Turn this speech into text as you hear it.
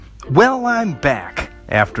Well, I'm back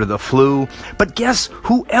after the flu, but guess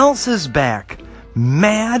who else is back?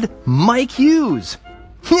 Mad Mike Hughes.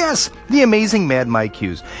 Yes, the amazing Mad Mike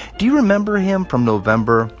Hughes. Do you remember him from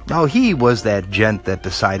November? Oh, he was that gent that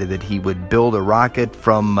decided that he would build a rocket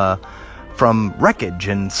from wreckage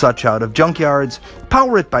and such out of junkyards,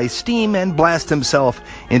 power it by steam, and blast himself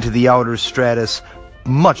into the outer stratus,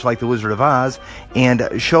 much like the Wizard of Oz, and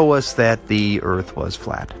show us that the Earth was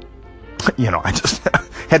flat. I just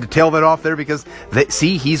had to tail that off there because,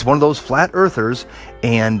 he's one of those flat earthers,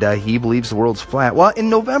 and he believes the world's flat. Well,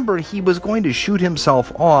 in November, he was going to shoot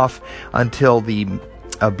himself off until the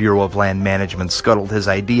Bureau of Land Management scuttled his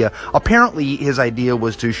idea. Apparently, his idea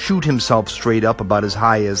was to shoot himself straight up about as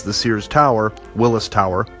high as the Sears Tower, Willis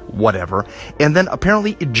Tower, whatever, and then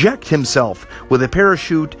apparently eject himself with a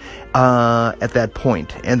parachute at that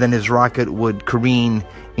point, and then his rocket would careen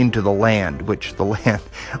into the land, which the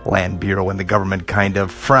Land Bureau and the government kind of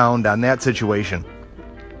frowned on that situation.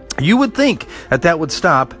 You would think that would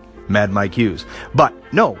stop Mad Mike Hughes, but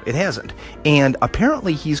no, it hasn't. And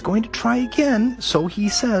apparently he's going to try again, so he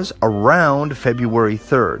says, around February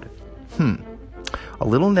 3rd. A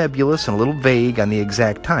little nebulous and a little vague on the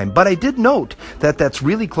exact time, but I did note that that's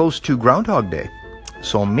really close to Groundhog Day.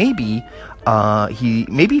 So maybe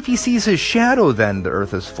if he sees his shadow, then the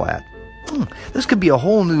Earth is flat. This could be a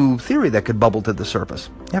whole new theory that could bubble to the surface.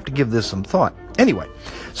 You have to give this some thought. Anyway,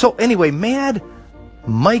 Mad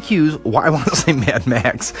Mike Hughes, I want to say Mad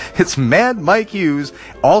Max. It's Mad Mike Hughes.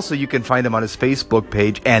 Also, you can find him on his Facebook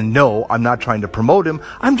page. And no, I'm not trying to promote him.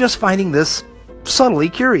 I'm just finding this subtly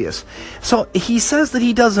curious. So he says that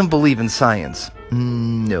he doesn't believe in science.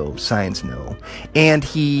 No, science, no. And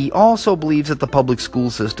he also believes that the public school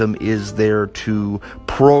system is there to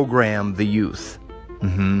program the youth.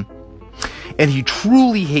 And he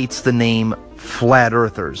truly hates the name Flat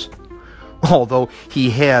Earthers, although he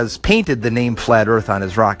has painted the name Flat Earth on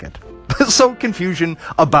his rocket. So confusion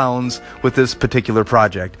abounds with this particular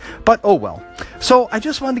project. But oh well. So I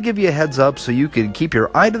just wanted to give you a heads up so you could keep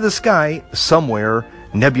your eye to the sky somewhere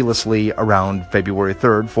nebulously around February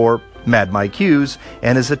 3rd for Mad Mike Hughes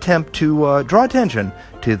and his attempt to draw attention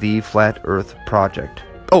to the Flat Earth Project.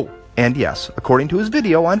 Oh, and yes, according to his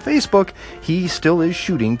video on Facebook, he still is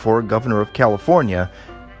shooting for Governor of California,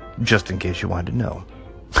 just in case you wanted to know.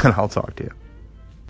 And I'll talk to you.